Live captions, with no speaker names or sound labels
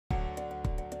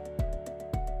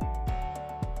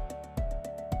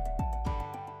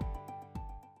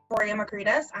Victoria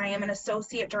Magritas. I am an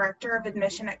Associate Director of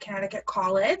Admission at Connecticut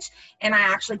College, and I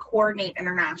actually coordinate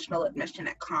international admission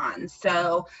at Conn.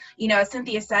 So, as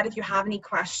Cynthia said, if you have any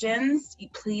questions,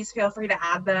 please feel free to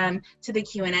add them to the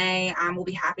Q&A. We'll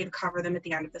be happy to cover them at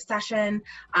the end of the session.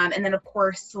 And then, of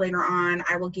course, later on,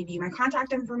 I will give you my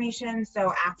contact information.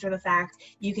 So after the fact,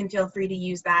 you can feel free to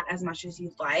use that as much as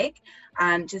you'd like.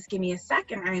 Just give me a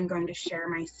second. I am going to share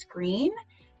my screen,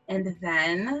 and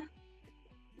then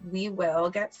we will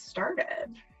get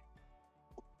started.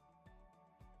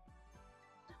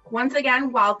 Once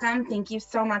again, welcome. Thank you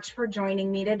so much for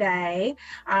joining me today.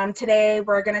 Today,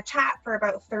 we're going to chat for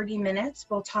about 30 minutes.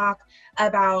 We'll talk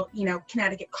about,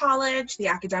 Connecticut College, the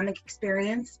academic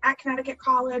experience at Connecticut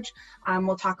College.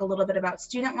 We'll talk a little bit about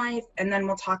student life, and then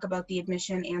we'll talk about the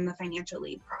admission and the financial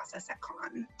aid process at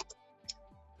Conn.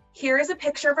 Here is a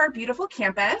picture of our beautiful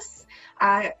campus.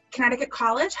 Connecticut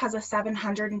College has a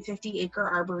 750-acre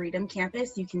Arboretum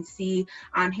campus. You can see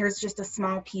here's just a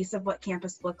small piece of what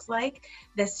campus looks like.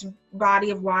 This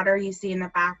body of water you see in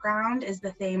the background is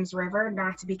the Thames River,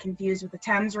 not to be confused with the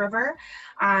Thames River.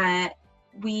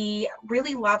 We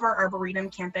really love our Arboretum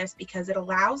campus because it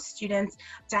allows students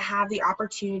to have the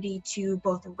opportunity to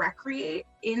both recreate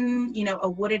in, a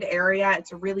wooded area.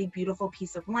 It's a really beautiful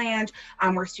piece of land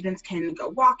where students can go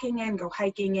walking in, go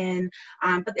hiking in,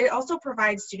 but it also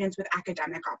provides students with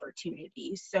academic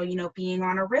opportunities. So, being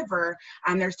on a river,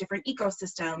 there's different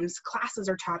ecosystems, classes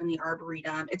are taught in the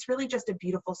Arboretum. It's really just a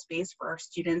beautiful space for our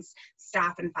students,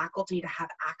 staff, and faculty to have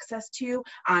access to,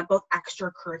 both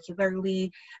extracurricularly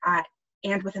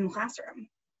and within the classroom.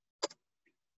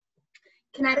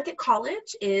 Connecticut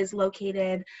College is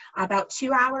located about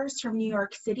 2 hours from New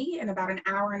York City and about an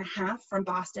hour and a half from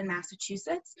Boston,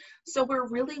 Massachusetts. So we're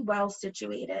really well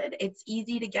situated. It's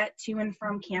easy to get to and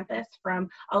from campus from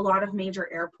a lot of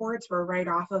major airports. We're right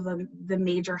off of the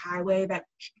major highway that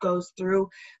goes through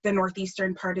the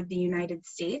northeastern part of the United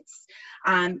States.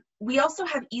 We also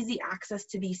have easy access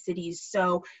to these cities.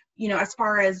 So, as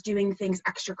far as doing things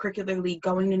extracurricularly,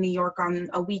 going to New York on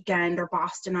a weekend or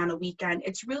Boston on a weekend,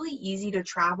 it's really easy to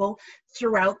travel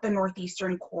throughout the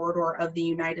northeastern corridor of the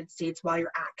United States while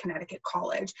you're at Connecticut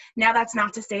College. Now, that's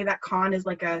not to say that Conn is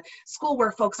like a school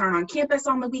where folks aren't on campus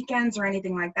on the weekends or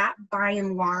anything like that. By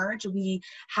and large, we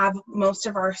have most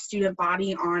of our student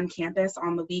body on campus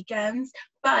on the weekends,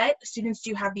 but students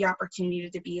do have the opportunity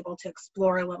to be able to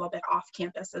explore a little bit off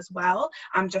campus as well,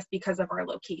 just because of our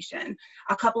location.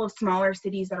 A couple of smaller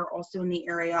cities that are also in the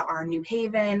area are New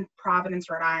Haven, Providence,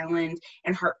 Rhode Island,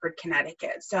 and Hartford,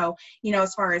 Connecticut. So,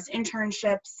 as far as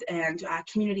internships and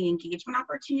community engagement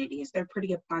opportunities, they're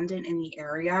pretty abundant in the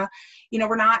area.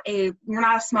 We're not a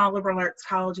small liberal arts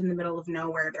college in the middle of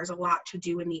nowhere. There's a lot to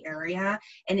do in the area,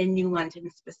 and in New London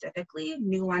specifically.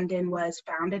 New London was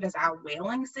founded as a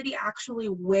whaling city, actually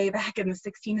way back in the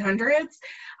 1600s.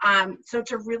 So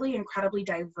it's a really incredibly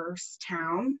diverse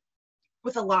town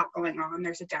with a lot going on.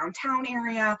 There's a downtown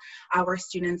area where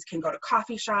students can go to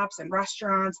coffee shops and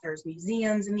restaurants. There's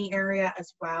museums in the area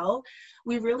as well.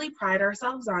 We really pride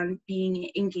ourselves on being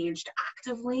engaged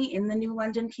actively in the New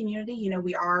London community.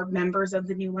 We are members of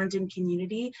the New London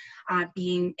community,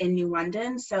 being in New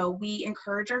London. So we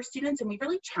encourage our students, and we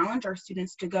really challenge our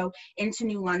students to go into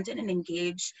New London and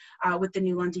engage with the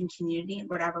New London community in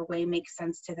whatever way makes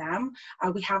sense to them.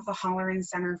 We have the Holleran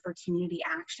Center for Community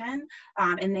Action,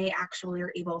 and they actually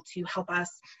are able to help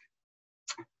us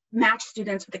match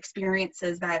students with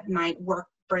experiences that might work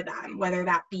for them, whether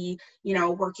that be,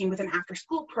 working with an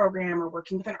after-school program or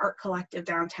working with an art collective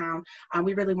downtown.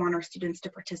 We really want our students to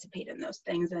participate in those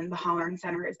things, and the Holleran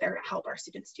Center is there to help our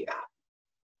students do that.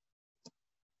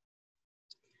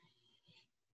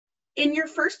 In your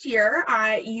first year,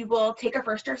 you will take a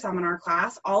first-year seminar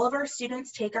class. All of our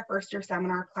students take a first-year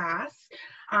seminar class.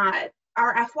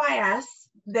 Our FYS,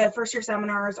 the first-year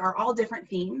seminars are all different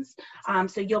themes,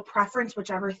 so you'll preference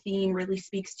whichever theme really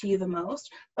speaks to you the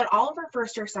most, but all of our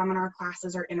first-year seminar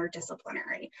classes are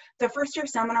interdisciplinary. The first-year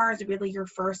seminar is really your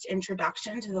first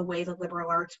introduction to the way the liberal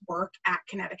arts work at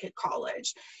Connecticut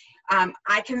College.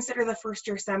 I consider the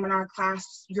first-year seminar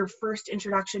class your first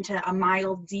introduction to a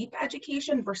mile-deep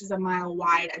education versus a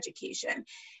mile-wide education.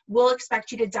 We'll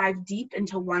expect you to dive deep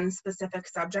into one specific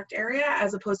subject area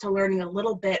as opposed to learning a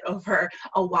little bit over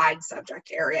a wide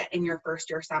subject area in your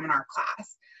first-year seminar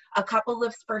class. A couple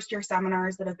of first-year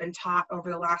seminars that have been taught over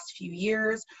the last few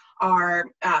years are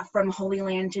From Holy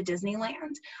Land to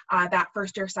Disneyland. That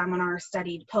first-year seminar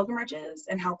studied pilgrimages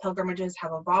and how pilgrimages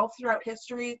have evolved throughout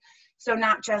history. So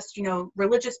not just,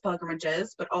 religious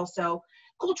pilgrimages, but also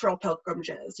cultural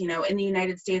pilgrimages. In the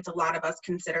United States, a lot of us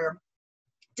consider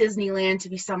Disneyland to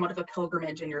be somewhat of a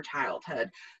pilgrimage in your childhood.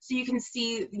 So you can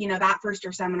see, that first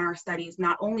year seminar studies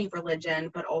not only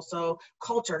religion, but also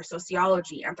culture,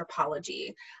 sociology,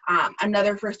 anthropology.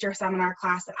 Another first year seminar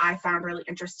class that I found really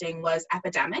interesting was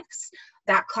epidemics.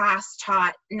 That class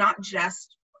taught not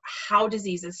just how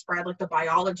diseases spread, like the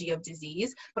biology of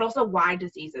disease, but also why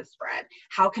diseases spread.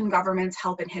 How can governments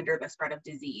help and hinder the spread of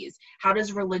disease? How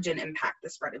does religion impact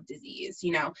the spread of disease?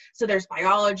 So there's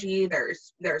biology,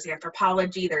 there's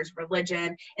anthropology, there's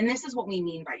religion, and this is what we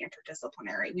mean by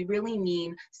interdisciplinary. We really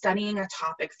mean studying a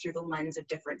topic through the lens of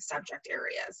different subject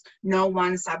areas. No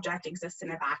one subject exists in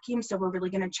a vacuum, so we're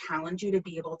really going to challenge you to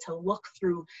be able to look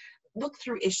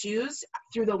through issues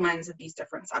through the lens of these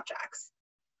different subjects.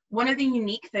 One of the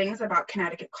unique things about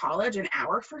Connecticut College in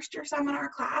our first year seminar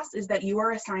class is that you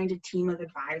are assigned a team of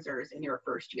advisors in your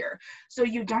first year. So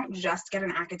you don't just get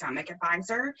an academic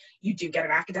advisor, you do get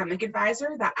an academic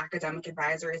advisor. That academic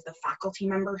advisor is the faculty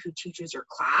member who teaches your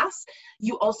class.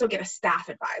 You also get a staff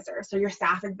advisor. So your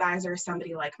staff advisor is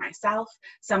somebody like myself,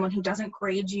 someone who doesn't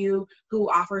grade you,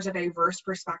 who offers a diverse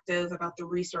perspective about the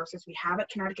resources we have at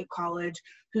Connecticut College,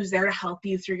 who's there to help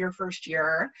you through your first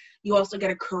year. You also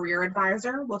get a career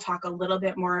advisor. We'll talk a little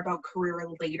bit more about career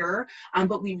later,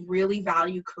 but we really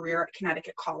value career at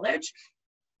Connecticut College.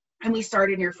 And we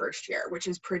start in your first year, which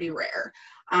is pretty rare.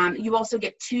 You also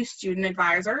get 2 student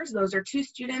advisors. Those are 2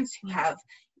 students who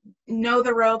know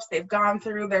the ropes. They've gone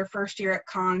through their first year at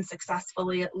Conn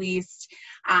successfully, at least,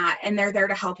 and they're there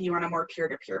to help you on a more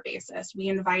peer-to-peer basis. We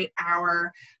invite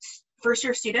our first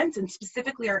year students, and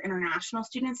specifically our international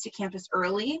students, to campus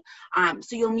early.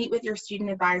 So you'll meet with your student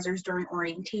advisors during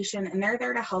orientation, and they're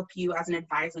there to help you as an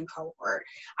advising cohort.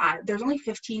 There's only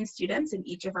 15 students in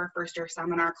each of our first year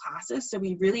seminar classes, so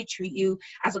we really treat you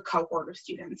as a cohort of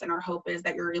students, and our hope is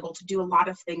that you're able to do a lot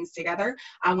of things together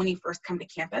when you first come to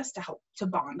campus to help to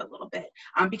bond a little bit,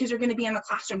 because you're going to be in the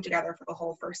classroom together for the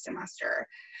whole first semester.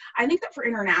 I think that for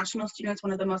international students,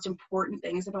 one of the most important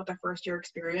things about the first year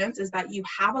experience is that you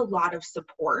have a lot of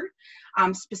support.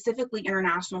 Specifically,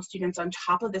 international students, on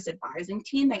top of this advising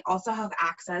team, they also have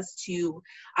access to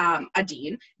a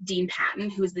dean, Dean Patton,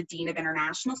 who is the Dean of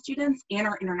International Students, and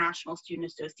our International Student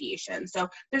Association. So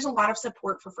there's a lot of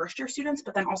support for first year students,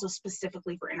 but then also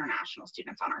specifically for international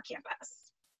students on our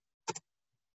campus.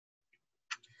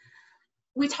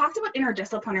 We talked about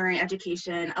interdisciplinary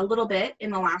education a little bit in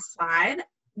the last slide.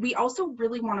 We also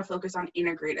really want to focus on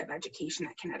integrative education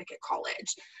at Connecticut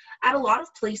College. At a lot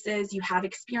of places, you have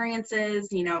experiences,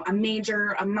 a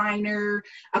major, a minor,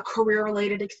 a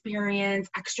career-related experience,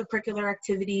 extracurricular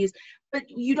activities, but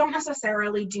you don't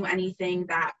necessarily do anything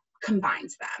that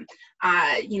combines them.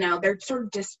 They're sort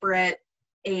of disparate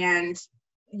and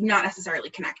not necessarily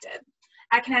connected.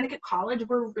 At Connecticut College,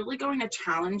 we're really going to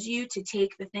challenge you to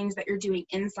take the things that you're doing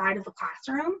inside of the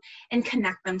classroom and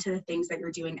connect them to the things that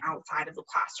you're doing outside of the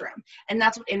classroom. And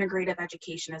that's what integrative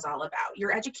education is all about.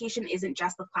 Your education isn't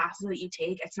just the classes that you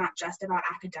take. It's not just about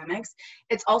academics.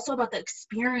 It's also about the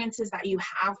experiences that you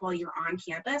have while you're on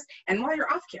campus and while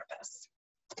you're off campus.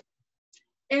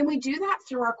 And we do that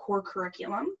through our core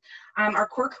curriculum. Our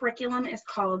core curriculum is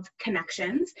called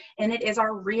Connections, and it is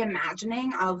our reimagining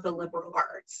of the liberal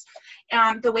arts.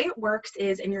 The way it works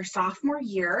is in your sophomore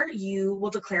year, you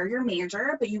will declare your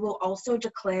major, but you will also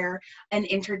declare an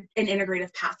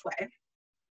integrative pathway.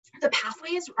 The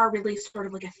pathways are really sort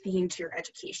of like a theme to your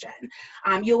education.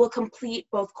 You will complete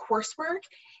both coursework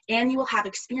and you will have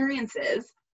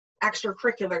experiences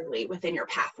extracurricularly within your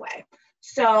pathway.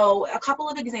 So a couple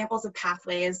of examples of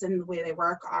pathways and the way they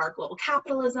work are global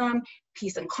capitalism,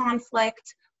 peace and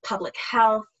conflict, public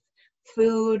health,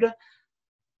 food,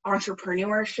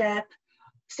 entrepreneurship.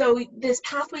 So this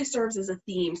pathway serves as a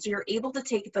theme. So you're able to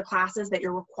take the classes that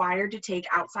you're required to take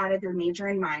outside of your major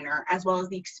and minor, as well as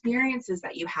the experiences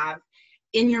that you have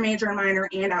in your major and minor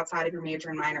and outside of your major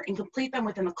and minor, and complete them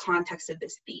within the context of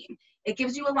this theme. It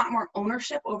gives you a lot more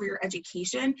ownership over your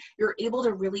education. You're able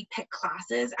to really pick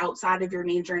classes outside of your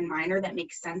major and minor that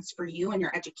make sense for you and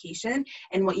your education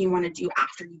and what you want to do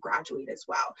after you graduate as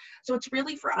well. So it's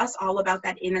really for us all about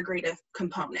that integrative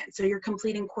component. So you're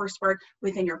completing coursework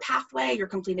within your pathway, you're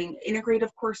completing integrative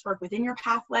coursework within your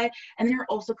pathway, and then you're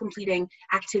also completing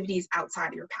activities outside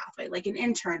of your pathway, like an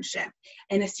internship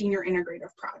and a senior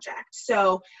integrative project.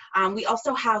 So we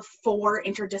also have 4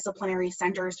 interdisciplinary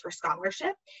centers for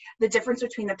scholarship. The difference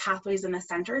between the pathways and the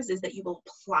centers is that you will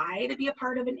apply to be a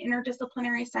part of an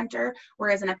interdisciplinary center,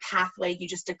 whereas in a pathway, you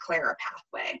just declare a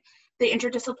pathway. The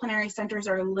interdisciplinary centers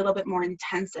are a little bit more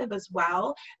intensive as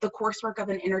well. The coursework of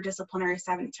an interdisciplinary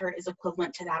center is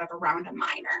equivalent to that of around a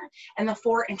minor. And the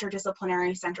 4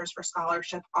 interdisciplinary centers for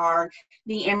scholarship are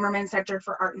the Ammerman Center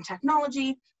for Art and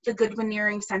Technology, the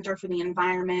Goodwin-Nearing Center for the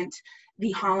Environment,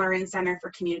 the Holleran Center for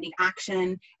Community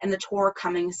Action, and the Tor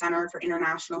Cummings Center for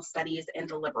International Studies and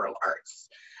the Liberal Arts.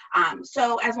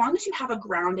 So as long as you have a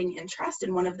grounding interest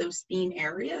in one of those theme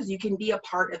areas, you can be a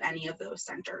part of any of those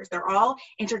centers. They're all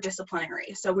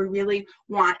interdisciplinary. So we really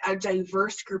want a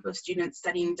diverse group of students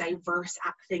studying diverse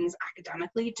things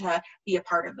academically to be a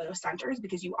part of those centers,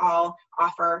 because you all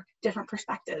offer different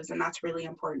perspectives, and that's really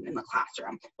important in the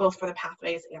classroom, both for the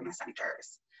pathways and the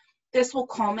centers. This will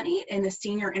culminate in a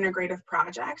senior integrative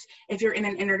project. If you're in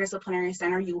an interdisciplinary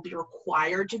center, you will be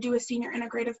required to do a senior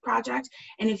integrative project.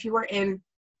 And if you are in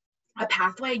a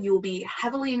pathway, you will be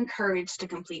heavily encouraged to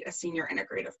complete a senior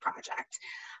integrative project.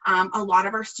 A lot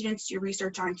of our students do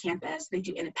research on campus. They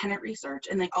do independent research,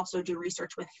 and they also do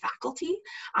research with faculty.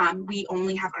 We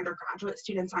only have undergraduate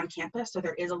students on campus, so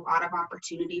there is a lot of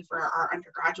opportunity for our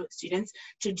undergraduate students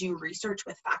to do research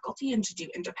with faculty and to do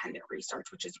independent research,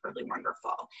 which is really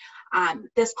wonderful.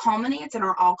 This culminates in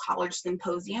our all-college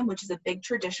symposium, which is a big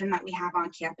tradition that we have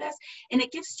on campus, and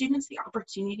it gives students the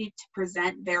opportunity to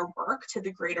present their work to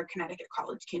the greater Connecticut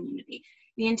college community.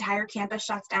 The entire campus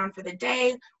shuts down for the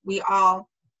day. We all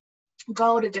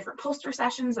go to different poster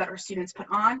sessions that our students put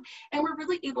on, and we're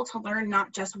really able to learn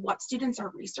not just what students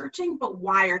are researching, but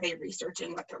why are they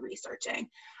researching what they're researching.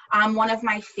 One of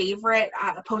my favorite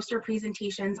poster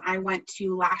presentations I went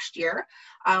to last year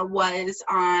was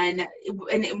on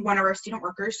one of our student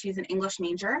workers. She's an English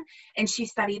major, and she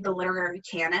studied the literary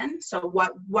canon. So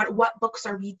what books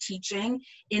are we teaching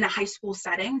in a high school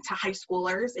setting to high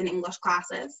schoolers in English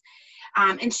classes?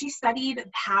 And she studied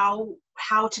how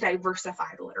to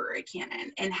diversify the literary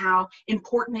canon and how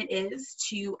important it is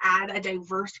to add a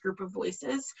diverse group of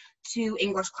voices to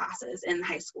English classes in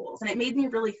high schools. And it made me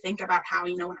really think about how,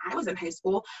 when I was in high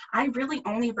school, I really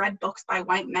only read books by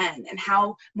white men, and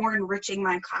how more enriching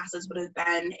my classes would have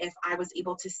been if I was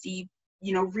able to see,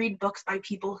 read books by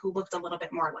people who looked a little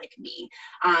bit more like me,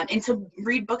 and to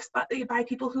read books by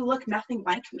people who look nothing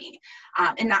like me.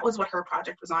 And that was what her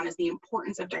project was on, is the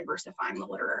importance of diversifying the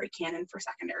literary canon for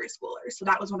secondary schoolers. So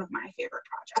that was one of my favorite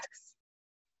projects.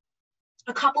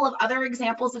 A couple of other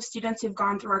examples of students who've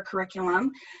gone through our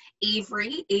curriculum.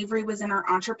 Avery was in our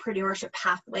entrepreneurship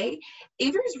pathway.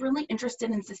 Avery is really interested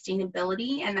in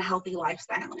sustainability and the healthy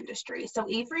lifestyle industry. So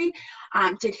Avery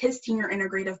did his senior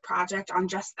integrative project on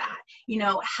just that.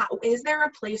 How is there a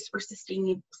place for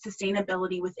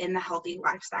sustainability within the healthy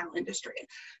lifestyle industry?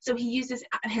 So he uses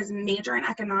his major in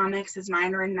economics, his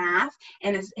minor in math,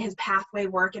 and his pathway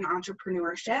work in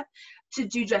entrepreneurship to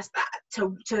do just that,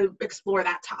 to explore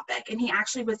that topic. And he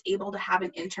actually was able to have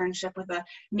an internship with a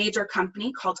major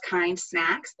company called Conn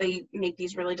Snacks. They make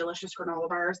these really delicious granola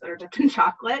bars that are dipped in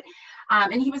chocolate.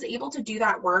 And he was able to do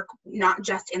that work not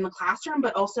just in the classroom,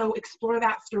 but also explore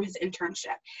that through his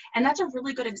internship. And that's a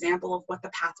really good example of what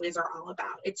the pathways are all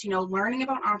about. It's, learning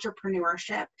about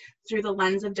entrepreneurship through the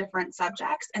lens of different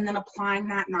subjects, and then applying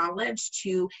that knowledge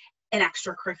to an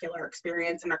extracurricular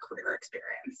experience and a career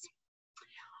experience.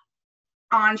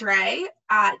 Andre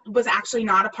was actually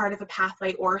not a part of a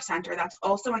pathway or a center. That's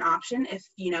also an option if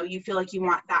you feel like you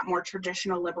want that more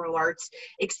traditional liberal arts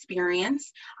experience.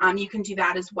 You can do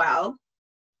that as well.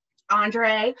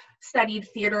 Andre studied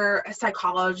theater,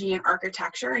 psychology, and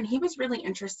architecture, and he was really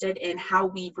interested in how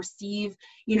we receive,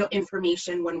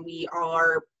 information when we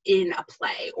are in a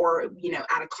play or,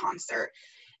 at a concert,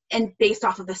 and based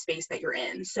off of the space that you're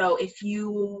in. So if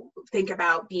you think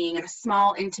about being in a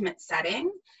small, intimate setting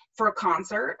for a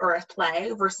concert or a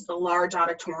play versus a large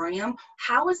auditorium,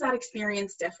 how is that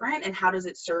experience different, and how does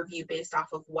it serve you based off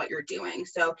of what you're doing?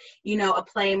 So, a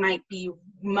play might be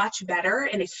much better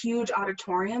in a huge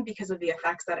auditorium because of the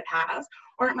effects that it has,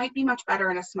 or it might be much better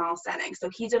in a small setting. So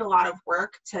he did a lot of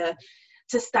work to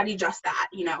study just that,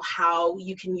 how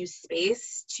you can use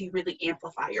space to really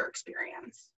amplify your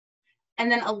experience.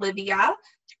 And then Olivia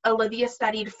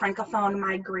studied Francophone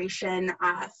migration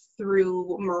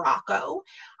through Morocco.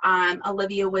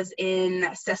 Olivia was in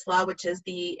CISLA, which is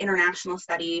the International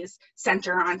Studies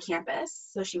Center on campus.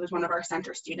 So she was one of our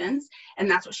center students, and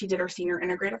that's what she did her senior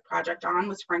integrative project on,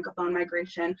 was Francophone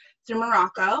migration through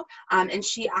Morocco. And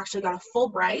she actually got a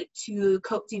Fulbright to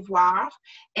Côte d'Ivoire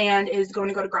and is going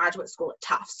to go to graduate school at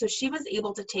Tufts. So she was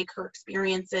able to take her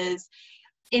experiences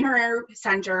in her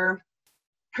center,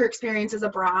 her experiences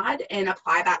abroad, and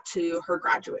apply that to her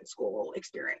graduate school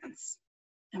experience.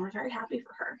 And we're very happy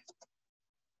for her.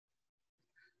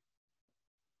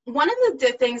 One of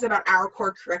the things about our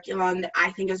core curriculum that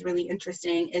I think is really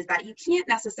interesting is that you can't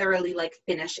necessarily like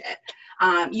finish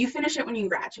it. You finish it when you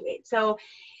graduate. So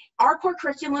our core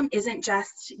curriculum isn't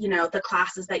just, you know, the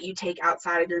classes that you take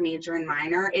outside of your major and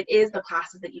minor. It is the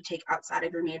classes that you take outside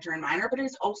of your major and minor, but it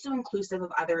is also inclusive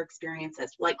of other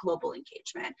experiences like global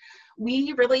engagement.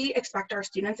 We really expect our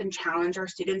students and challenge our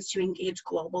students to engage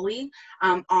globally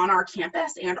on our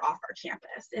campus and off our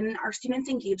campus. And our students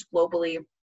engage globally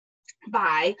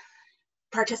by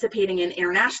participating in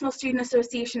International Student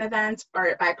Association events,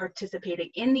 or by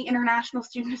participating in the International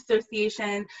Student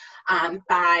Association,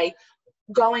 by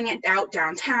going out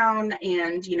downtown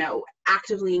and, you know,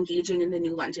 actively engaging in the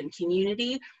New London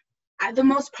community. The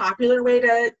most popular way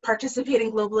to participate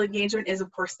in global engagement is,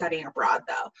 of course, studying abroad,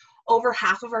 though. Over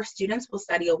half of our students will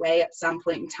study away at some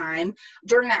point in time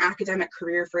during their academic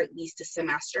career for at least a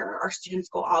semester. Our students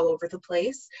go all over the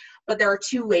place, but there are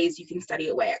two ways you can study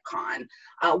away at Conn.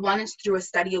 One is through a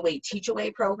study away, teach away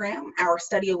program. Our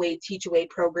study away, teach away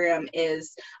program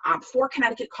is for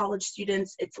Connecticut college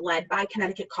students. It's led by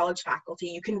Connecticut college faculty.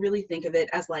 You can really think of it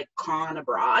as like Conn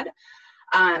abroad.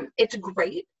 It's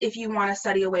great if you want to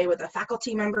study away with a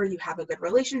faculty member you have a good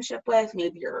relationship with,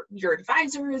 maybe your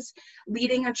advisor is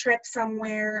leading a trip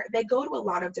somewhere. They go to a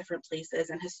lot of different places,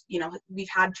 and you know, we've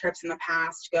had trips in the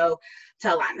past go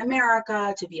to Latin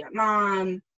America, to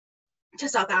Vietnam, to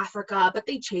South Africa, but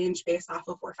they change based off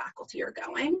of where faculty are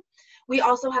going. We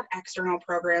also have external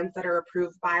programs that are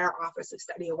approved by our Office of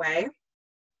Study Away,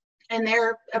 and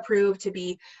they're approved to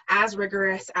be as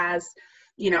rigorous as,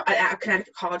 you know, a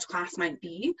Connecticut college class might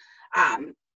be.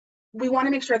 We want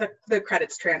to make sure that the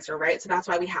credits transfer, right? So that's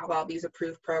why we have all these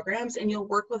approved programs, and you'll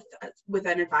work with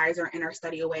an advisor in our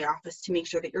study away office to make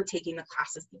sure that you're taking the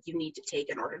classes that you need to take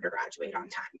in order to graduate on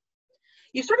time.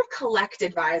 You sort of collect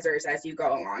advisors as you go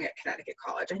along at Connecticut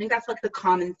College. I think that's like the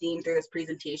common theme through this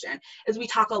presentation, is we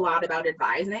talk a lot about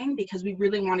advising because we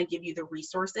really want to give you the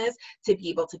resources to be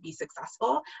able to be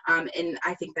successful. And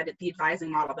I think that the advising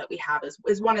model that we have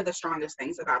is one of the strongest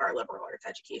things about our liberal arts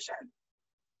education.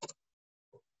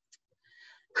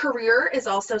 Career is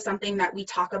also something that we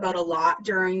talk about a lot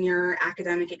during your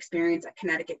academic experience at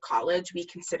Connecticut College. We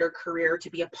consider career to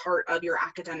be a part of your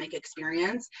academic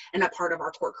experience and a part of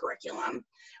our core curriculum.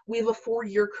 We have a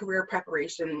 4-year career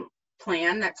preparation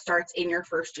plan that starts in your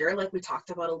first year, like we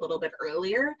talked about a little bit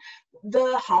earlier.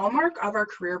 The hallmark of our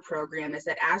career program is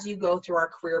that as you go through our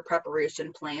career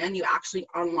preparation plan, you actually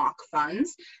unlock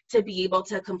funds to be able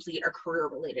to complete a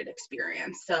career-related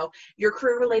experience. So your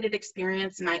career-related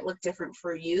experience might look different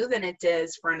for you than it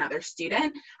does for another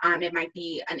student. It might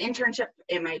be an internship,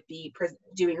 it might be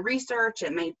doing research,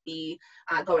 it might be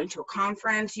going to a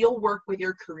conference. You'll work with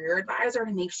your career advisor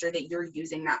to make sure that you're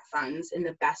using that funds in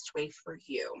the best way for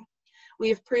you. We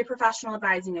have pre-professional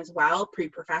advising as well,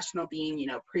 pre-professional being, you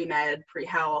know, pre-med,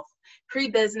 pre-health,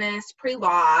 pre-business,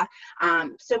 pre-law.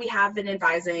 So we have an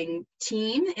advising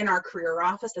team in our career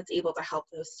office that's able to help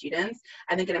those students.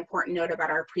 I think an important note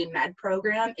about our pre-med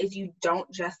program is you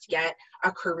don't just get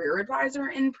a career advisor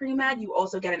in pre-med, you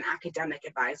also get an academic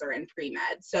advisor in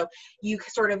pre-med. So you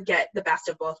sort of get the best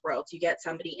of both worlds. You get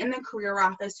somebody in the career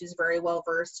office who's very well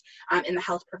versed in the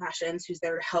health professions, who's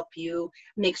there to help you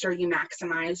make sure you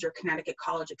maximize your Connecticut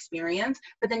college experience,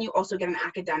 but then you also get an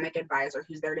academic advisor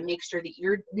who's there to make sure that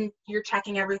you're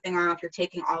checking everything off, you're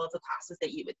taking all of the classes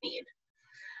that you would need.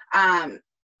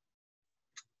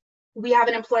 We have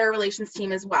an employer relations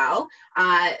team as well.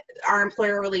 Our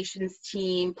employer relations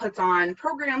team puts on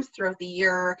programs throughout the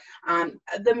year.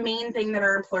 The main thing that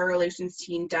our employer relations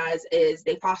team does is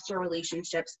they foster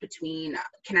relationships between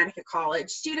Connecticut college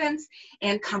students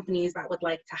and companies that would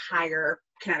like to hire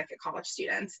Connecticut college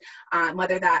students,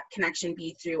 whether that connection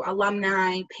be through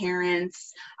alumni,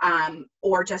 parents,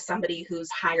 or just somebody who's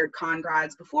hired Conn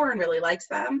grads before and really likes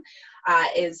them,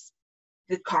 is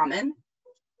common.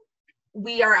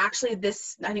 We are actually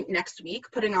I think next week,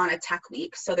 putting on a tech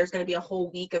week. So there's going to be a whole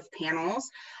week of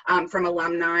panels from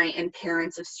alumni and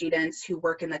parents of students who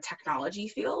work in the technology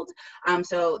field.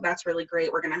 So that's really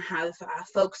great. We're going to have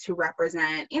folks who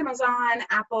represent Amazon,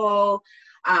 Apple,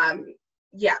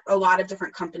 yeah, a lot of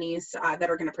different companies that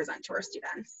are going to present to our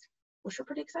students, which we're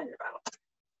pretty excited about.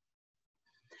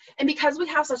 And because we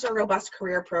have such a robust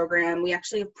career program, we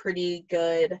actually have pretty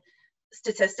good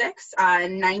statistics.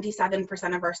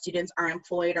 97% of our students are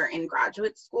employed or in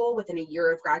graduate school within a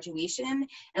year of graduation,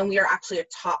 and we are actually a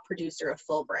top producer of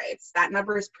Fulbrights. That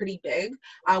number is pretty big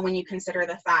when you consider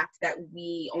the fact that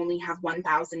we only have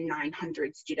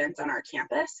 1,900 students on our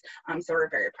campus, so we're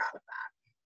very proud of that.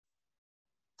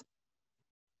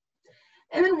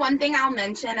 And then one thing I'll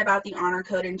mention about the honor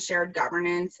code and shared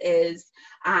governance is,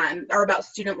 or about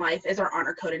student life, is our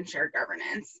honor code and shared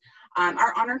governance.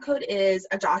 Our honor code is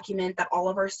a document that all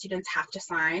of our students have to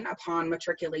sign upon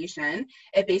matriculation.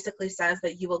 It basically says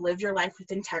that you will live your life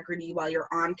with integrity while you're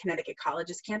on Connecticut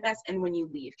College's campus and when you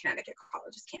leave Connecticut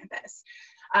College's campus.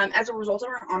 As a result of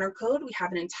our honor code, we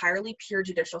have an entirely pure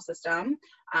judicial system.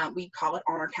 We call it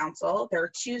honor council. There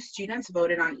are 2 students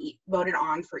voted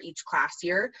on for each class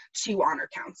year to honor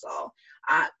council.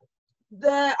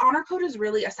 The honor code is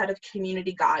really a set of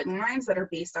community guidelines that are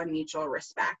based on mutual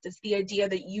respect. It's the idea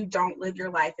that you don't live your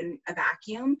life in a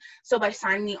vacuum. So by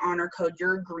signing the honor code,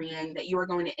 you're agreeing that you are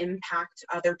going to impact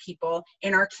other people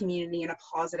in our community in a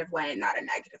positive way and not a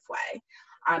negative way.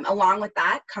 Along with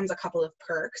that comes a couple of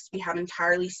perks. We have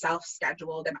entirely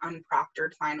self-scheduled and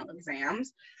unproctored final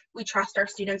exams. We trust our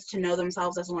students to know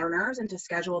themselves as learners and to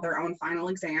schedule their own final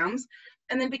exams.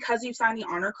 And then because you've signed the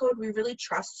honor code, we really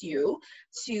trust you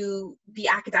to be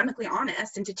academically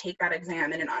honest and to take that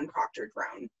exam in an unproctored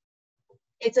round.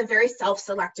 It's a very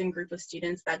self-selecting group of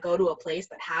students that go to a place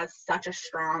that has such a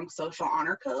strong social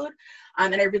honor code.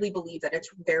 And I really believe that it's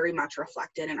very much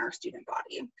reflected in our student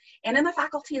body and in the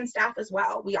faculty and staff as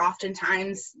well. We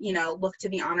oftentimes, look to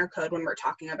the honor code when we're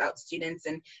talking about students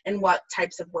and what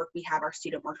types of work we have our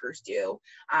student workers do.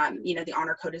 The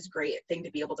honor code is a great thing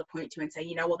to be able to point to and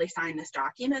say, well, they signed this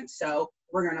document, so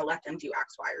we're going to let them do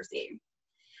X, Y, or Z.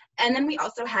 And then we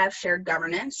also have shared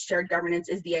governance. Shared governance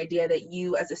is the idea that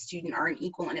you as a student are an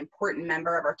equal and important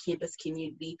member of our campus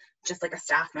community, just like a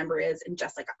staff member is and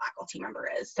just like a faculty member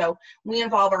is. So we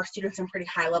involve our students in pretty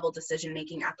high level decision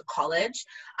making at the college.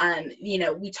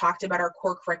 We talked about our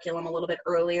core curriculum a little bit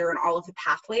earlier and all of the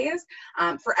pathways.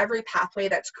 For every pathway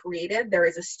that's created, there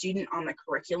is a student on the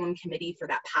curriculum committee for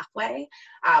that pathway.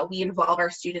 We involve our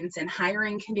students in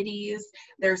hiring committees.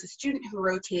 There's a student who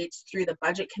rotates through the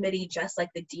budget committee, just like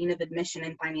the Dean of Admission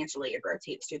and Financial Aid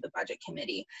rotates through the budget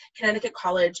committee. Connecticut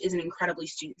College is an incredibly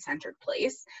student-centered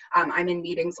place. I'm in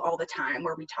meetings all the time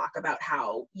where we talk about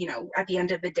how, at the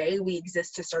end of the day, we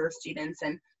exist to serve students,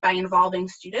 and by involving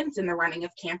students in the running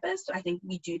of campus, I think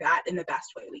we do that in the best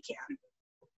way we can.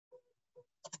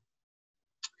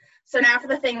 So now for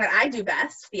the thing that I do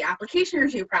best, the application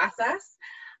review process.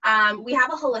 We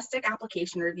have a holistic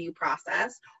application review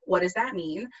process. What does that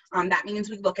mean? That means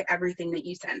we look at everything that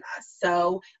you send us.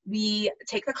 So we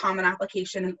take the common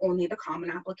application and only the common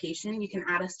application. You can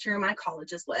add us to your My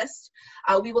Colleges list.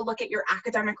 We will look at your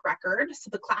academic record, so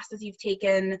the classes you've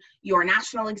taken, your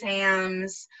national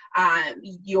exams,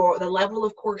 the level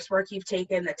of coursework you've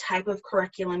taken, the type of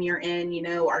curriculum you're in.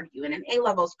 Are you in an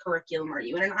A-levels curriculum? Are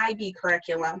you in an IB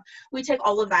curriculum? We take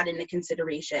all of that into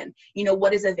consideration.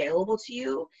 What is available to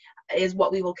you is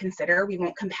what we will consider. We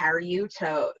won't compare you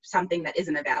to something that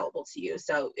isn't available to you.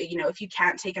 So, if you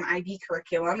can't take an IB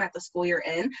curriculum at the school you're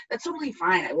in, that's totally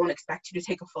fine. I won't expect you to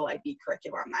take a full IB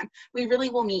curriculum then. We really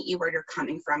will meet you where you're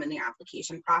coming from in the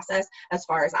application process as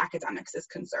far as academics is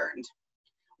concerned.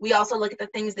 We also look at the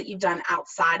things that you've done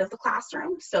outside of the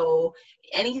classroom. So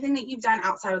anything that you've done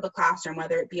outside of the classroom,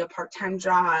 whether it be a part-time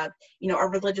job, a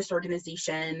religious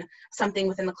organization, something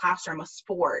within the classroom, a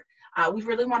sport. We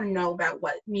really want to know about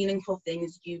what meaningful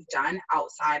things you've done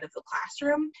outside of the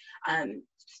classroom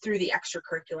through the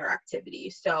extracurricular activity.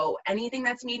 So anything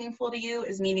that's meaningful to you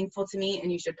is meaningful to me,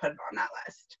 and you should put it on that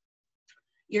list.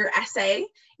 Your essay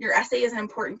is an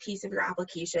important piece of your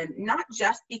application, not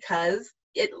just because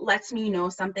it lets me know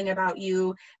something about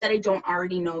you that I don't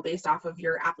already know based off of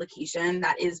your application.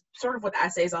 That is sort of what the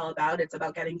essay is all about. It's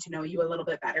about getting to know you a little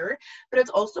bit better, but it's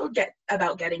also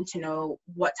about getting to know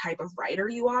what type of writer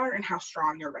you are and how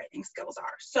strong your writing skills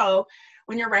are. So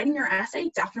when you're writing your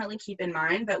essay, definitely keep in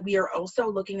mind that we are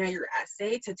also looking at your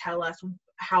essay to tell us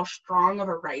how strong of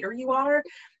a writer you are.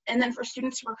 And then for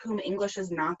students for whom English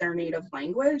is not their native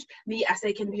language, the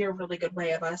essay can be a really good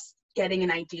way of us getting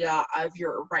an idea of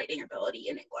your writing ability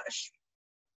in English.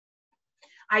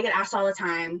 I get asked all the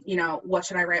time, what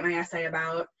should I write my essay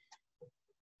about?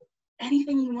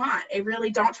 Anything you want.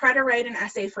 Don't try to write an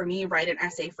essay for me, write an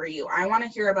essay for you. I want to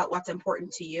hear about what's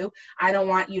important to you. I don't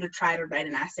want you to try to write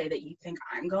an essay that you think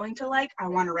I'm going to like. I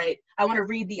want to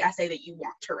read the essay that you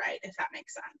want to write, if that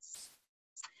makes sense.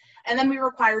 And then we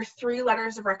require 3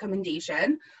 letters of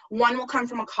recommendation. One will come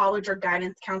from a college or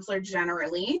guidance counselor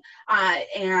generally,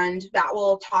 and that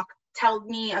will tell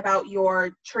me about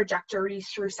your trajectory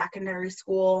through secondary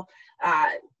school,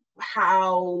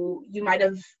 how you might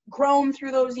have grown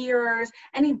through those years,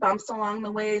 any bumps along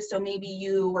the way. So maybe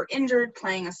you were injured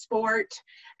playing a sport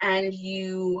and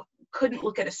you couldn't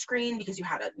look at a screen because you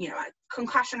had a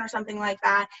concussion or something like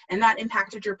that, and that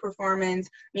impacted your performance.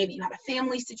 Maybe you had a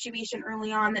family situation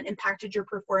early on that impacted your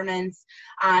performance.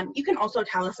 You can also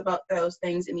tell us about those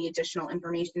things in the additional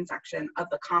information section of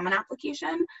the Common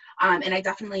application. And I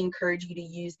definitely encourage you to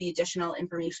use the additional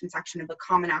information section of the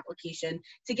Common application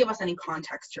to give us any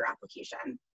context to your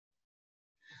application.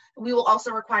 We will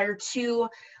also require 2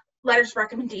 letters of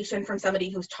recommendation from somebody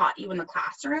who's taught you in the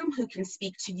classroom, who can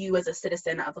speak to you as a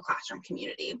citizen of the classroom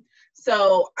community.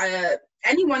 So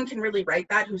anyone can really write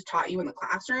that who's taught you in the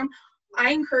classroom.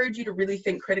 I encourage you to really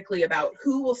think critically about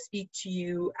who will speak to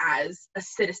you as a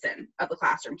citizen of the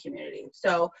classroom community.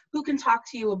 So who can talk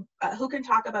to you, who can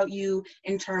talk about you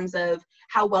in terms of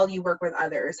how well you work with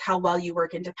others, how well you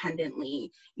work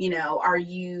independently, are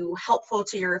you helpful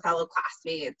to your fellow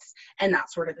classmates, and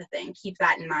that sort of a thing. Keep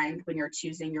that in mind when you're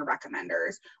choosing your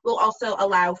recommenders. We'll also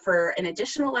allow for an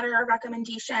additional letter of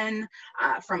recommendation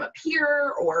from a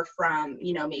peer, or from,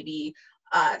 maybe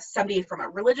somebody from a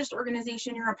religious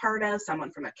organization you're a part of,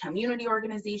 someone from a community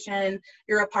organization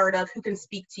you're a part of, who can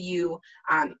speak to you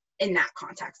in that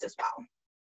context as well.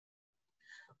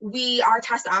 We are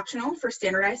test optional for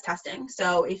standardized testing.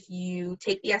 So if you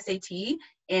take the SAT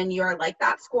and you're like,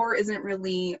 that score isn't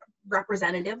really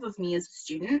representative of me as a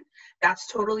student, that's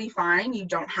totally fine. You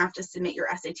don't have to submit your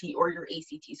SAT or your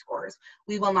ACT scores.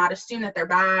 We will not assume that they're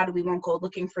bad. We won't go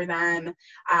looking for them.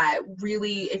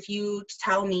 Really, if you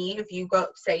tell me, if you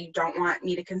say you don't want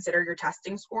me to consider your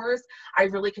testing scores, I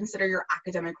really consider your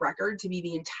academic record to be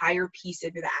the entire piece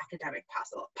of the academic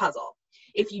puzzle.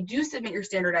 If you do submit your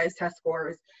standardized test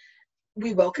scores,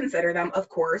 we will consider them, of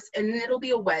course, and it'll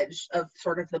be a wedge of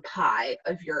sort of the pie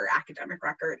of your academic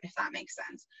record, if that makes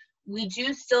sense. We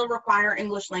do still require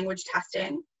English language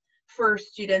testing for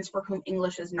students for whom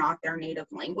English is not their native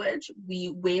language.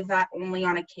 We waive that only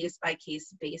on a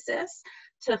case-by-case basis.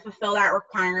 To fulfill that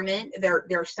requirement, there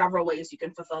are several ways you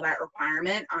can fulfill that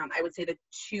requirement. I would say the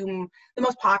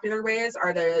most popular ways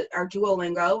are our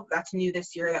Duolingo, that's new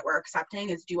this year that we're accepting,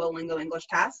 is Duolingo English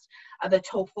test, the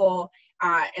TOEFL,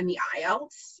 and the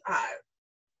IELTS.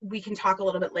 We can talk a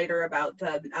little bit later about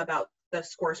the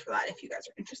scores for that if you guys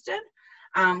are interested.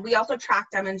 We also track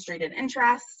demonstrated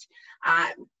interest.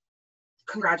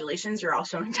 Congratulations, you're all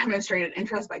showing demonstrated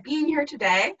interest by being here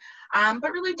today.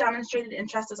 But really, demonstrated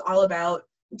interest is all about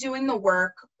doing the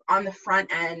work on the front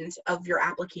end of your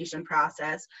application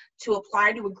process to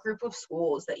apply to a group of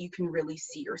schools that you can really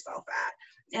see yourself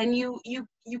at. And you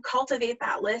cultivate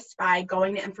that list by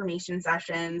going to information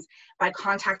sessions, by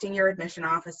contacting your admission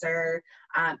officer,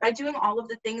 by doing all of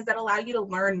the things that allow you to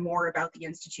learn more about the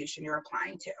institution you're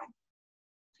applying to.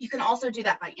 You can also do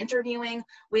that by interviewing.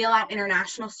 We allow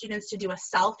international students to do a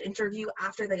self-interview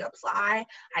after they apply.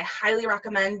 I highly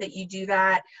recommend that you do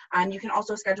that. You can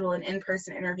also schedule an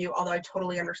in-person interview, although I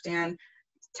totally understand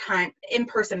time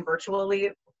in-person virtually.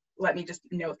 Let me just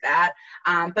note that.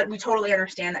 But we totally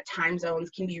understand that time zones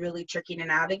can be really tricky to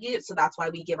navigate, so that's why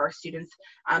we give our students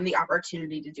the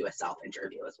opportunity to do a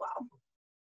self-interview as well.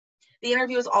 The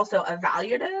interview is also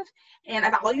evaluative, and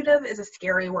evaluative is a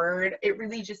scary word. It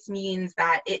really just means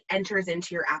that it enters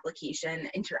into your application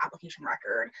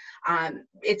record.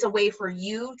 It's a way for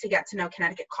you to get to know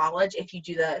Connecticut College if you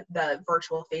do the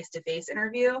virtual face-to-face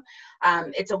interview.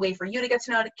 It's a way for you to get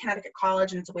to know Connecticut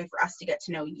College, and it's a way for us to get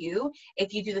to know you.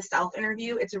 If you do the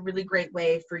self-interview, it's a really great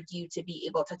way for you to be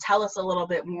able to tell us a little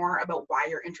bit more about why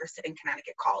you're interested in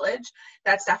Connecticut College.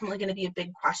 That's definitely going to be a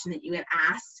big question that you get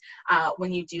asked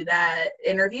when you do that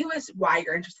interview, is why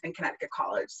you're interested in Connecticut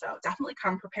College. So definitely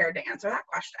come prepared to answer that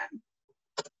question.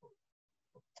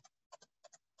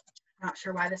 Not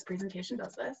sure why this presentation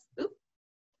does this. Oops.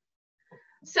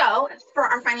 So for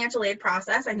our financial aid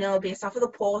process, I know based off of the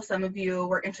poll, some of you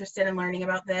were interested in learning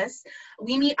about this.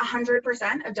 We meet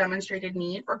 100% of demonstrated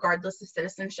need regardless of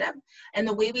citizenship. And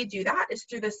the way we do that is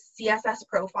through the CSS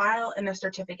profile and the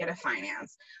certificate of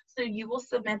finance. So you will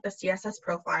submit the CSS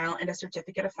profile and a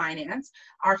certificate of finance.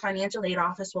 Our financial aid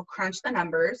office will crunch the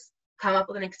numbers, come up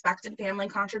with an expected family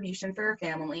contribution for your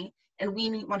family, and we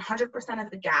meet 100% of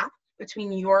the gap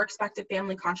between your expected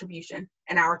family contribution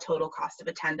and our total cost of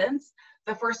attendance.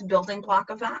 The first building block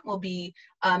of that will be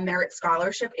a merit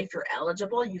scholarship if you're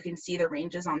eligible. You can see the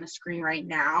ranges on the screen right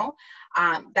now.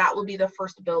 That will be the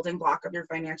first building block of your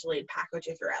financial aid package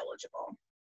if you're eligible.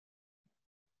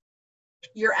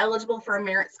 You're eligible for a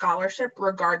merit scholarship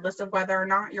regardless of whether or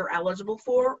not you're eligible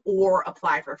for or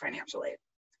apply for financial aid.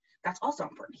 That's also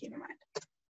important to keep in mind.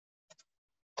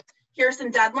 Here's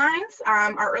some deadlines.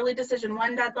 Our early decision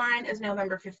 1 deadline is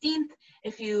November 15th.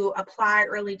 If you apply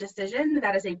early decision,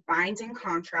 that is a binding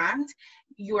contract.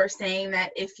 You are saying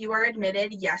that if you are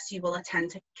admitted, yes, you will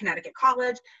attend to Connecticut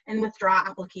College and withdraw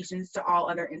applications to all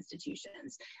other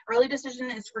institutions. Early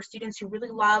decision is for students who really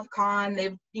love Conn.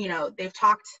 They've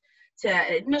talked to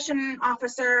an admission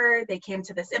officer, they came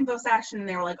to this info session, and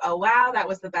they were like, oh wow, that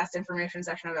was the best information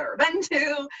session I've ever been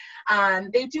to.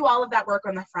 They do all of that work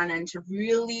on the front end to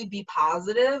really be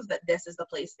positive that this is the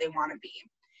place they want to be.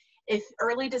 If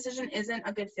early decision isn't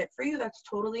a good fit for you, that's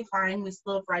totally fine. We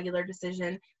still have regular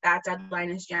decision. That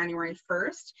deadline is January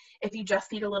 1st. If you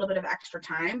just need a little bit of extra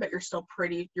time, but you're still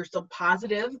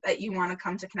positive that you want to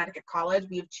come to Connecticut College,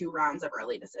 we have 2 rounds of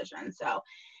early decision. So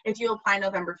if you apply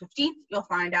November 15th, you'll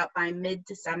find out by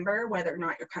mid-December whether or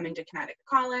not you're coming to Connecticut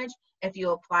College. If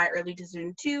you apply early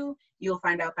decision 2, you'll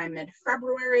find out by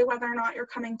mid-February whether or not you're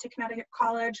coming to Connecticut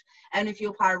College. And if you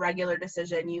apply regular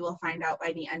decision, you will find out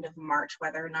by the end of March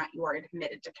whether or not you are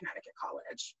admitted to Connecticut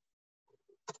College.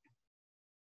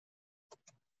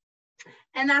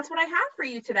 And that's what I have for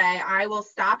you today. I will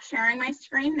stop sharing my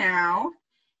screen now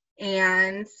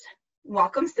and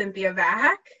welcome Cynthia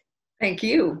back. Thank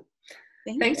you.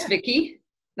 Thanks, Vicki.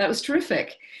 That was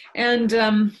terrific. And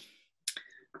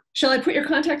shall I put your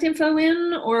contact info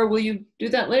in, or will you do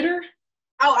that later?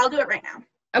 Oh, I'll do it right now.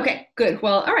 Okay, good.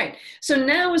 Well, all right. So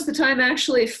now is the time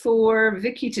actually for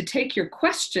Vicki to take your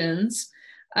questions.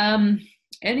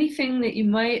 Anything that you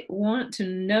might want to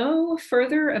know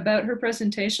further about her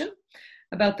presentation,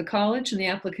 about the college and the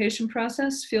application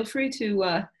process, feel free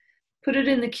to put it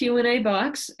in the Q&A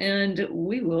box and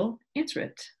we will answer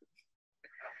it.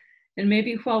 And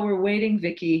maybe while we're waiting,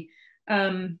 Vicki,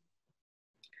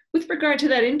 with regard to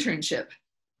that internship,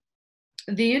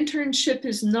 the internship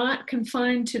is not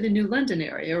confined to the New London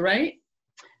area, right?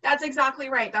 That's exactly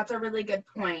right. That's a really good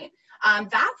point.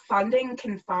 That funding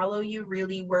can follow you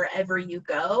really wherever you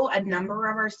go. A number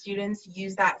of our students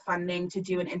use that funding to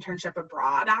do an internship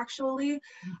abroad, actually.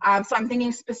 So I'm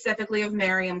thinking specifically of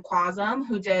Miriam Quasum,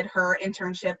 who did her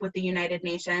internship with the United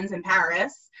Nations in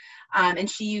Paris, and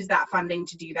she used that funding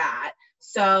to do that.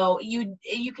 So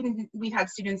we've had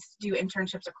students do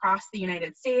internships across the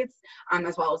United States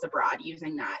as well as abroad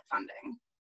using that funding.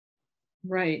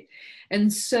 Right.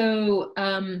 And so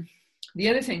the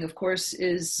other thing, of course,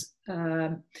 is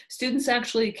students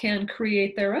actually can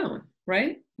create their own,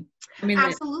 right? I mean,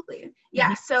 absolutely.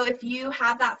 Yeah. So if you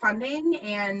have that funding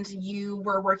and you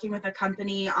were working with a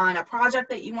company on a project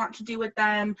that you want to do with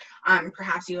them,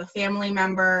 perhaps you have a family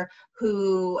member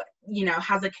who,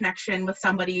 has a connection with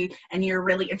somebody and you're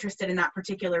really interested in that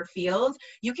particular field,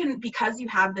 you can, because you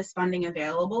have this funding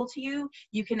available to you,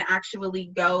 you can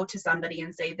actually go to somebody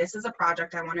and say, this is a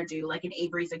project I want to do, like in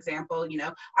Avery's example,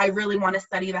 I really want to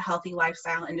study the healthy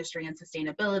lifestyle industry and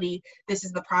sustainability. This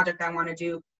is the project I want to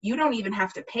do. You don't even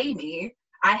have to pay me.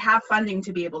 I have funding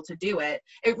to be able to do it.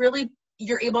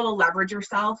 You're able to leverage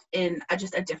yourself in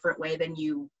just a different way than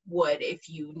you would if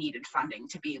you needed funding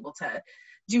to be able to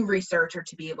do research or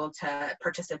to be able to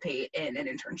participate in an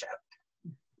internship.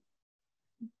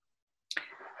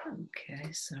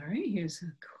 Okay, sorry, here's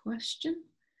a question.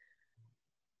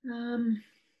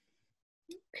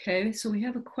 Okay, so we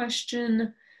have a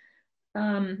question.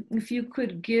 If you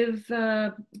could give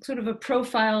sort of a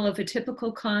profile of a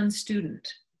typical Conn student.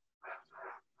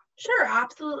 Sure,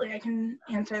 absolutely. I can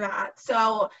answer that.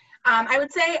 So I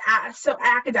would say, so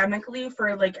academically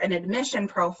for like an admission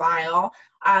profile,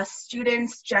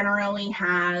 students generally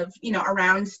have,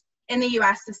 around in the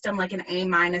US system, like an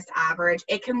A- average.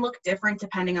 It can look different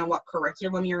depending on what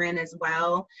curriculum you're in as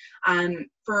well.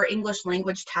 For English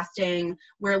language testing,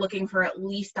 we're looking for at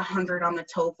least 100 on the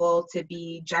TOEFL to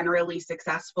be generally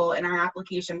successful in our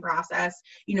application process.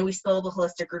 We still have a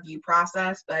holistic review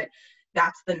process, but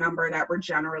that's the number that we're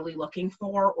generally looking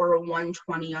for, or a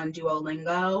 120 on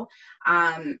Duolingo.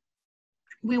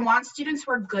 We want students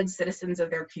who are good citizens of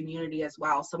their community as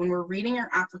well. So when we're reading your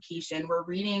application, we're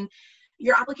reading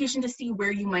your application to see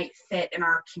where you might fit in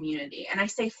our community. And I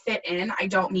say fit in, I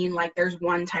don't mean like there's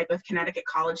one type of Connecticut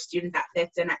College student that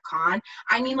fits in at Conn.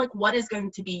 I mean like what is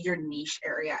going to be your niche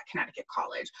area at Connecticut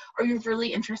College? Are you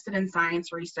really interested in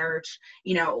science research?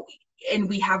 And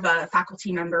we have a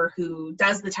faculty member who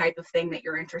does the type of thing that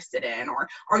you're interested in, or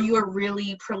are you a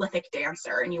really prolific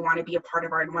dancer and you want to be a part of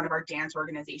one of our dance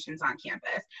organizations on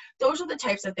campus? Those are the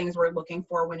types of things we're looking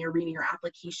for when you're reading your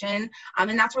application,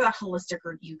 and that's where that holistic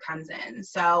review comes in.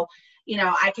 So you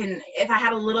know, I can, if I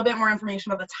had a little bit more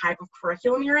information about the type of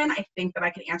curriculum you're in, I think that I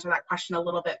could answer that question a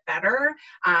little bit better.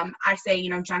 I say, you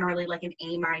know, generally like an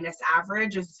A-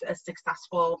 average is a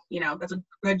successful, you know, that's a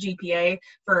good GPA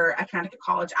for a Connecticut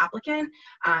college applicant,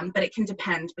 but it can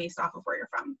depend based off of where you're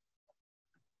from.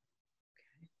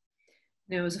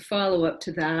 Now, as a follow-up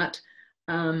to that,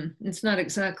 it's not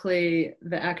exactly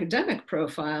the academic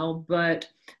profile, but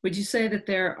would you say that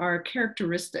there are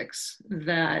characteristics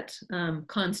that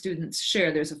Conn students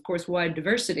share? There's, of course, wide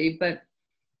diversity, but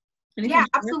anything? Yeah,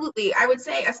 absolutely. I would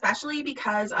say, especially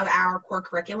because of our core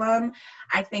curriculum,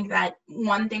 I think that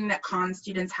one thing that Conn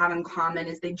students have in common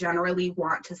is they generally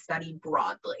want to study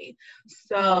broadly.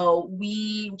 So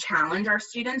we challenge our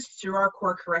students through our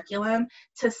core curriculum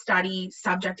to study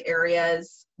subject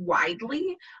areas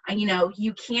widely. You know,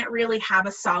 you can't really have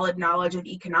a solid knowledge of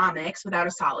economics without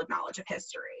a solid knowledge of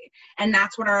history. And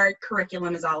that's what our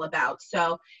curriculum is all about.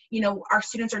 So, you know, our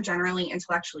students are generally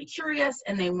intellectually curious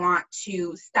and they want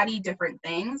to study different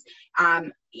things.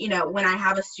 You know, when I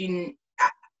have a student,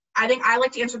 I think I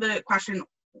like to answer the question,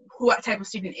 what type of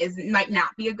student might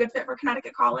not be a good fit for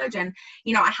Connecticut College. And,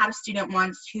 you know, I had a student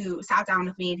once who sat down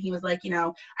with me and he was like, you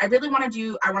know, I want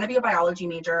to be a biology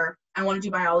major. I want to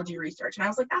do biology research. And I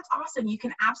was like, that's awesome. You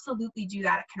can absolutely do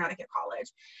that at Connecticut College.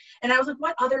 And I was like,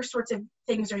 what other sorts of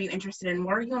things are you interested in?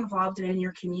 What are you involved in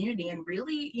your community? And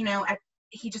really, you know,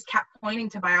 he just kept pointing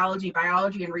to biology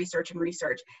and research.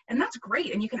 And that's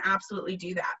great. And you can absolutely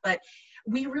do that. But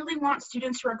we really want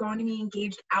students who are going to be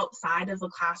engaged outside of the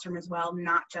classroom as well,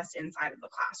 not just inside of the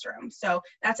classroom. So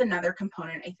that's another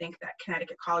component I think that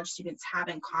Connecticut College students have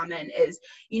in common is,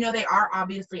 you know, they are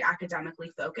obviously academically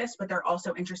focused, but they're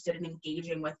also interested in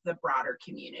engaging with the broader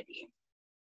community.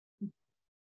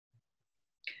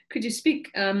 Could you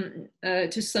speak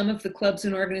to some of the clubs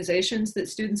and organizations that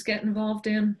students get involved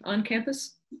in on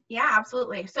campus? Yeah,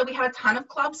 absolutely. So we have a ton of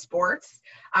club sports.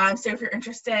 So if you're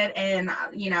interested in,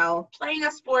 you know, playing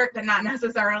a sport, but not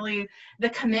necessarily the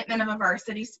commitment of a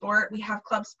varsity sport, we have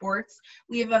club sports.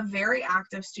 We have a very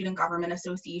active student government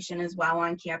association as well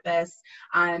on campus.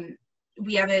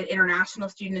 We have an international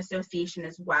student association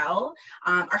as well.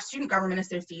 Our student government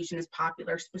association is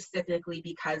popular specifically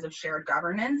because of shared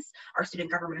governance. Our student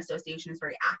government association is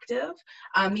very active.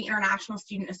 The international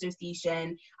student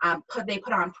association, they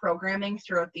put on programming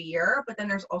throughout the year, but then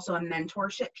there's also a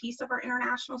mentorship piece of our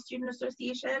international student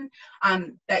association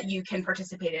that you can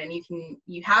participate in.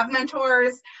 You have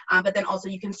mentors, but then also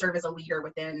you can serve as a leader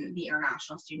within the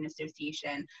international student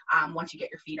association once you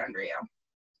get your feet under you.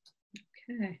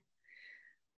 Okay.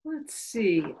 Let's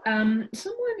see.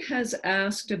 Someone has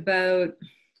asked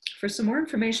for some more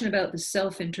information about the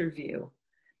self-interview.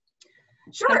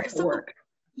 Sure.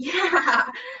 Yeah.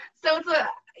 So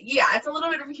it's a little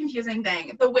bit of a confusing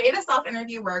thing. The way the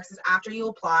self-interview works is after you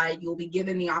apply, you'll be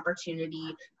given the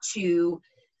opportunity to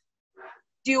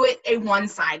do a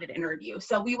one-sided interview.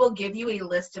 So we will give you a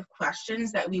list of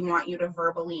questions that we want you to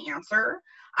verbally answer.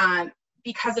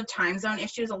 Because of time zone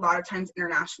issues, a lot of times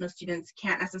international students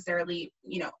can't necessarily,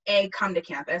 you know, come to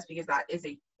campus because that is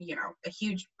a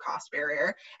huge cost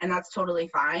barrier, and that's totally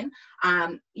fine.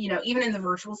 You know, even in the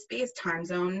virtual space, time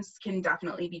zones can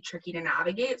definitely be tricky to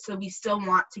navigate. So we still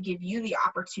want to give you the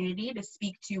opportunity to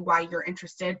speak to why you're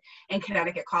interested in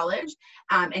Connecticut College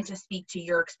and to speak to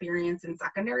your experience in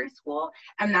secondary school.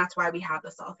 And that's why we have the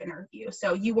self-interview.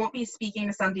 So you won't be speaking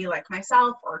to somebody like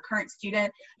myself or a current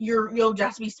student. You'll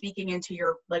just be speaking into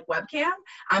your webcam,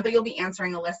 but you'll be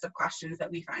answering a list of questions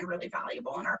that we find really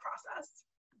valuable in our process.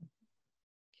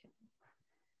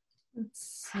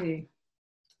 Let's see.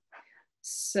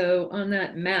 So on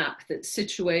that map that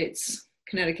situates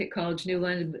Connecticut College, New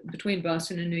Line between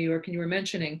Boston and New York, and you were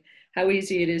mentioning how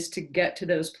easy it is to get to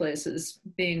those places,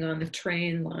 being on the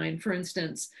train line, for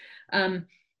instance.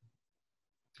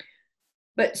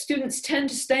 But students tend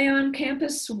to stay on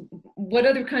campus. What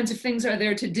other kinds of things are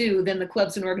there to do than the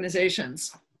clubs and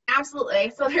organizations?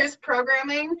 Absolutely. So there's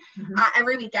programming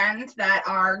every weekend that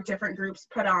our different groups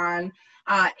put on.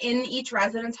 In each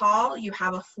residence hall, you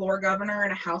have a floor governor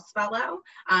and a house fellow.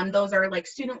 Those are like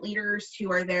student leaders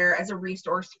who are there as a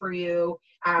resource for you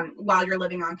while you're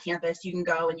living on campus. You can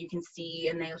go and you can see,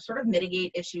 and they sort of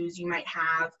mitigate issues you might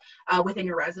have within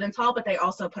your residence hall, but they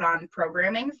also put on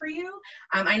programming for you.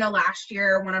 I know last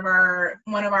year, one of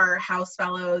our house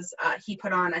fellows, he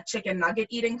put on a chicken nugget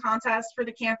eating contest for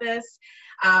the campus.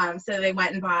 So they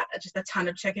went and bought just a ton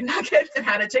of chicken nuggets and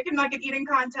had a chicken nugget eating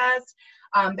contest.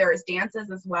 There's dances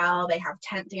as well. They have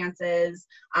tent dances.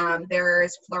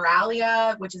 There's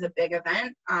Floralia, which is a big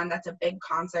event. That's a big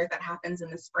concert that happens in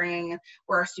the spring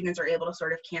where our students are able to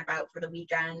sort of camp out for the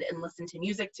weekend and listen to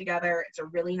music together. It's a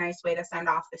really nice way to send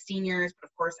off the seniors, but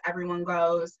of course everyone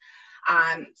goes.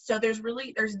 So there's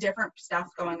different stuff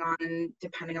going on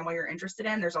depending on what you're interested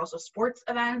in. There's also sports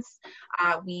events.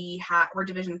 We're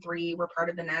Division III. We're part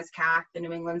of the NESCAC, the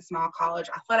New England Small College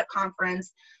Athletic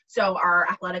Conference. So our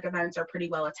athletic events are pretty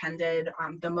well attended.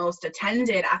 The most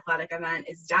attended athletic event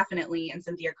is definitely, and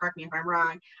Cynthia, correct me if I'm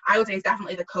wrong, I would say it's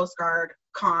definitely the Coast Guard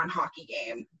Conn hockey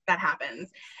game that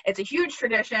happens. It's a huge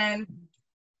tradition.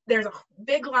 There's a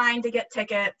big line to get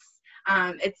tickets.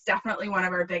 It's definitely one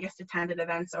of our biggest attended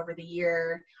events over the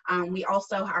year. We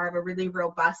also have a really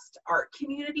robust art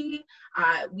community.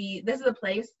 This is a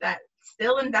place that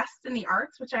still invests in the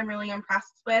arts, which I'm really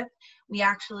impressed with. We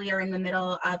actually are in the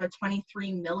middle of a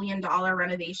 $23 million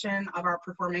renovation of our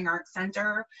Performing Arts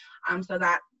Center. So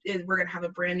we're going to have a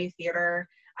brand new theater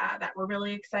that we're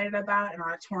really excited about, an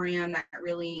auditorium that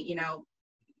really,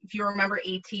 if you remember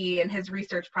AT and his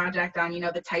research project on,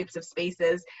 the types of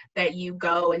spaces that you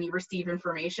go and you receive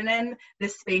information in,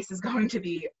 this space is going to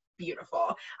be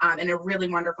beautiful and a really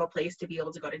wonderful place to be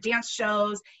able to go to dance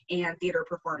shows and theater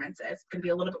performances. It's going to be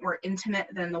a little bit more intimate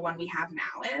than the one we have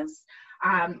now is.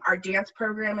 Our dance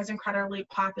program is incredibly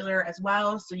popular as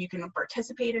well, so you can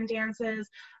participate in dances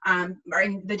or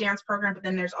in the dance program, but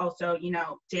then there's also,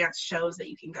 dance shows that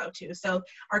you can go to. So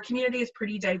our community is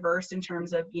pretty diverse in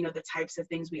terms of, the types of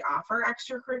things we offer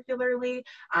extracurricularly.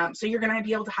 So you're going to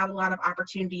be able to have a lot of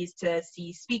opportunities to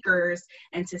see speakers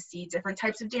and to see different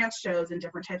types of dance shows and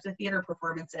different types of theater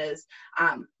performances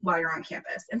while you're on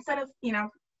campus instead of,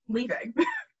 leaving.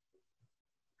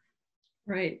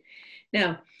 Right.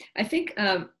 Now, I think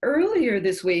earlier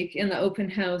this week in the open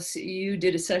house, you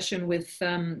did a session with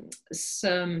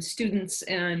some students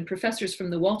and professors from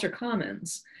the Walter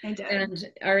Commons. I did. And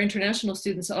our international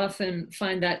students often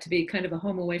find that to be kind of a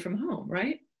home away from home,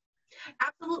 right?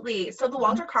 Absolutely. So the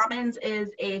Walter Commons is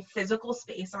a physical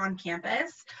space on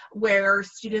campus where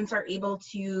students are able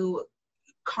to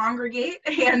congregate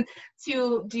and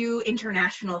to do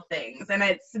international things. And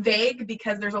it's vague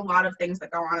because there's a lot of things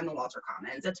that go on in the Walter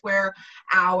Commons. It's where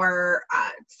our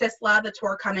CISLA, the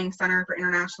Tor Cummings Center for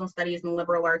International Studies and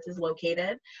Liberal Arts, is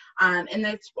located. And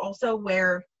it's also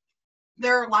where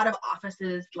there are a lot of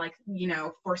offices like,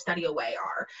 for Study Away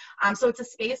are. So it's a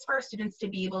space for our students to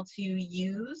be able to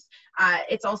use.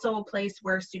 It's also a place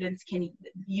where students can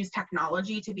use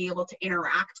technology to be able to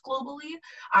interact globally.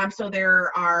 So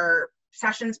there are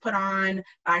sessions put on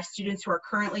by students who are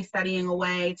currently studying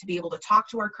away to be able to talk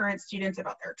to our current students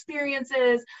about their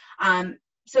experiences.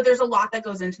 So there's a lot that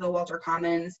goes into the Walter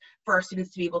Commons for our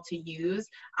students to be able to use.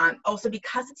 Also,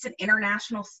 because it's an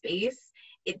international space,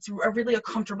 it's really a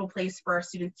comfortable place for our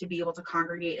students to be able to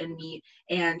congregate and meet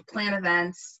and plan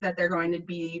events that they're going to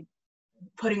be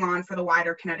putting on for the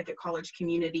wider Connecticut college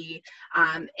community,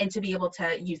 and to be able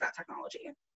to use that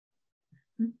technology.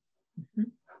 Mm-hmm.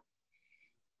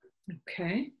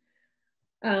 Okay.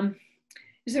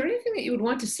 Is there anything that you would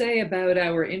want to say about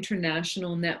our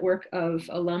international network of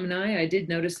alumni? I did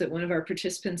notice that one of our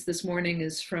participants this morning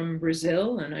is from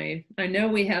Brazil, and I know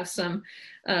we have some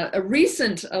a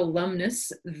recent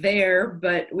alumnus there,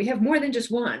 but we have more than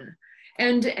just one.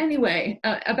 And anyway,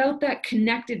 about that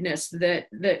connectedness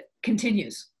that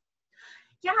continues.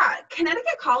 Yeah,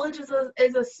 Connecticut College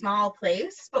is a small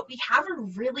place, but we have a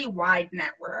really wide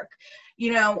network.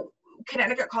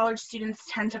 Connecticut College students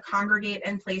tend to congregate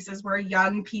in places where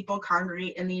young people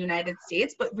congregate in the United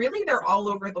States, but really they're all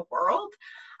over the world.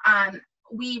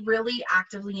 We really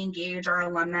actively engage our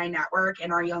alumni network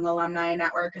and our young alumni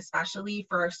network, especially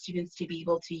for our students to be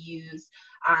able to use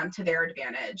to their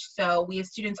advantage. So we have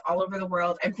students all over the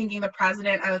world. I'm thinking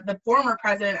the former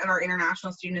president of our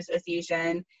International Student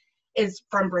Association is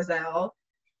from Brazil.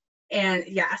 And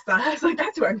yes, that's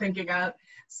who I'm thinking of.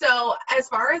 So as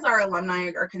far as our alumni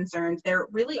are concerned, they're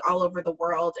really all over the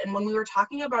world. And when we were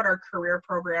talking about our career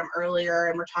program earlier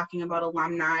and we're talking about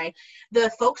alumni,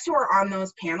 the folks who are on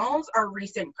those panels are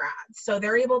recent grads. So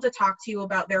they're able to talk to you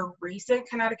about their recent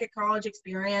Connecticut college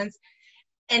experience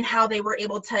and how they were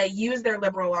able to use their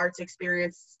liberal arts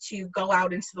experience to go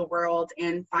out into the world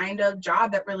and find a job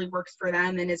that really works for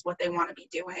them and is what they want to be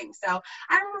doing. So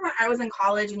I remember when I was in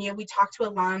college and, we talked to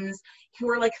alums who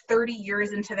were like 30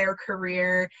 years into their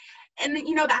career. And,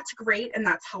 that's great and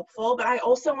that's helpful. But I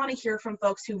also want to hear from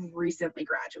folks who've recently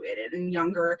graduated and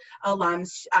younger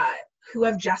alums who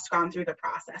have just gone through the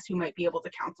process who might be able to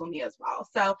counsel me as well.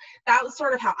 So that was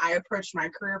sort of how I approached my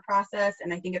career process.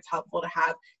 And I think it's helpful to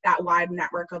have that wide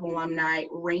network of alumni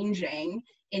ranging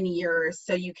in years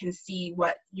so you can see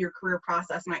what your career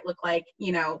process might look like,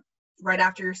 you know, right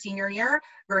after your senior year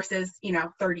versus, you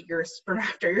know, 30 years from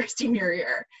after your senior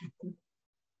year.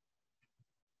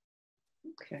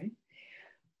 Okay.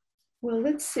 Well,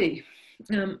 let's see.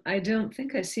 I don't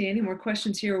think I see any more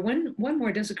questions here. One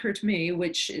more does occur to me,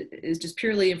 which is just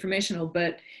purely informational,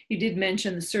 but you did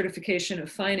mention the certification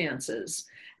of finances.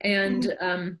 And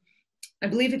I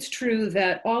believe it's true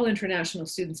that all international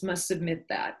students must submit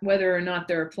that, whether or not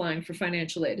they're applying for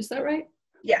financial aid. Is that right?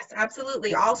 Yes,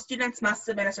 absolutely. All students must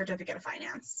submit a certificate of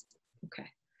finance. Okay.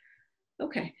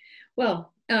 Okay.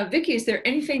 Well, Vicki, is there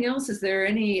anything else? Is there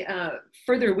any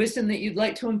further wisdom that you'd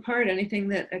like to impart? Anything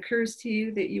that occurs to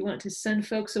you that you want to send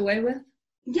folks away with?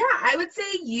 Yeah, I would say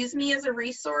use me as a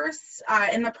resource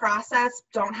in the process.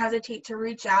 Don't hesitate to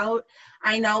reach out.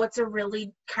 I know it's a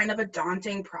really kind of a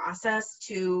daunting process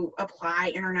to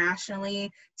apply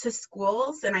internationally to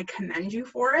schools, and I commend you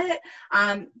for it.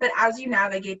 But as you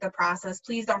navigate the process,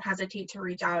 please don't hesitate to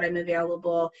reach out. I'm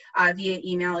available via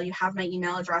email. You have my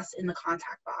email address in the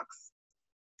contact box.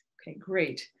 Okay,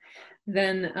 great.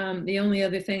 Then the only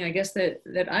other thing I guess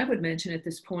that I would mention at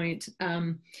this point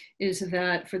is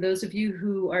that for those of you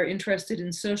who are interested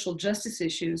in social justice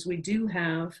issues, we do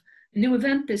have a new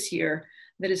event this year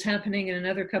that is happening in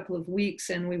another couple of weeks,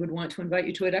 and we would want to invite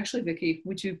you to it. Actually, Vicki,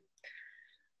 would you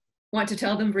want to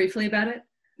tell them briefly about it?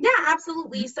 Yeah,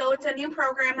 absolutely. So it's a new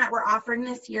program that we're offering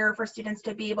this year for students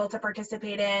to be able to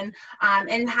participate in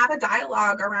and have a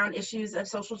dialogue around issues of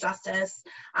social justice.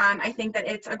 I think that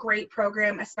it's a great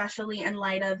program, especially in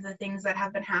light of the things that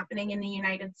have been happening in the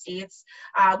United States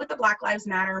with the Black Lives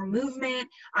Matter movement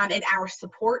and our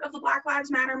support of the Black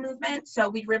Lives Matter movement. So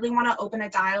we really want to open a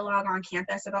dialogue on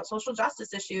campus about social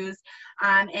justice issues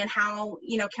and how,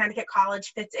 you know, Connecticut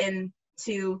College fits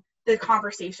into the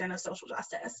conversation of social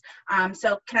justice.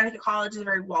 So Connecticut College is a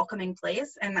very welcoming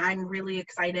place, and I'm really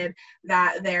excited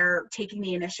that they're taking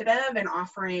the initiative and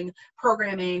offering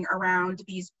programming around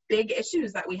these big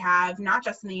issues that we have, not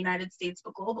just in the United States,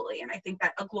 but globally. And I think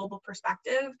that a global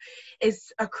perspective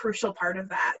is a crucial part of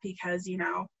that because, you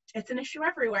know, it's an issue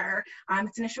everywhere.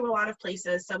 It's an issue in a lot of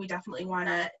places. So we definitely want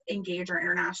to engage our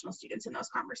international students in those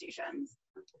conversations.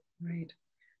 Right.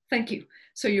 Thank you.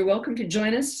 So you're welcome to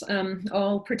join us,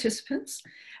 all participants.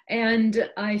 And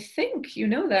I think, you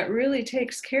know, that really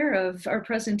takes care of our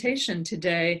presentation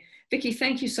today. Vicki,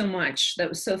 thank you so much. That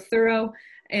was so thorough.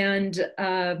 And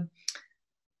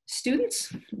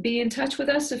students, be in touch with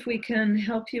us if we can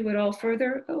help you at all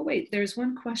further. Oh, wait, there's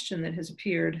one question that has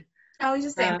appeared. Oh,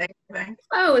 just saying thanks.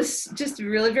 Oh, it's just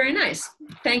really very nice.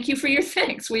 Thank you for your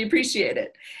thanks. We appreciate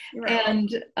it.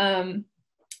 And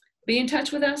be in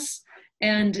touch with us.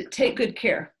 And take good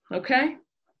care, okay?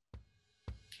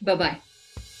 Bye-bye.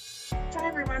 Bye,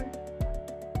 everyone.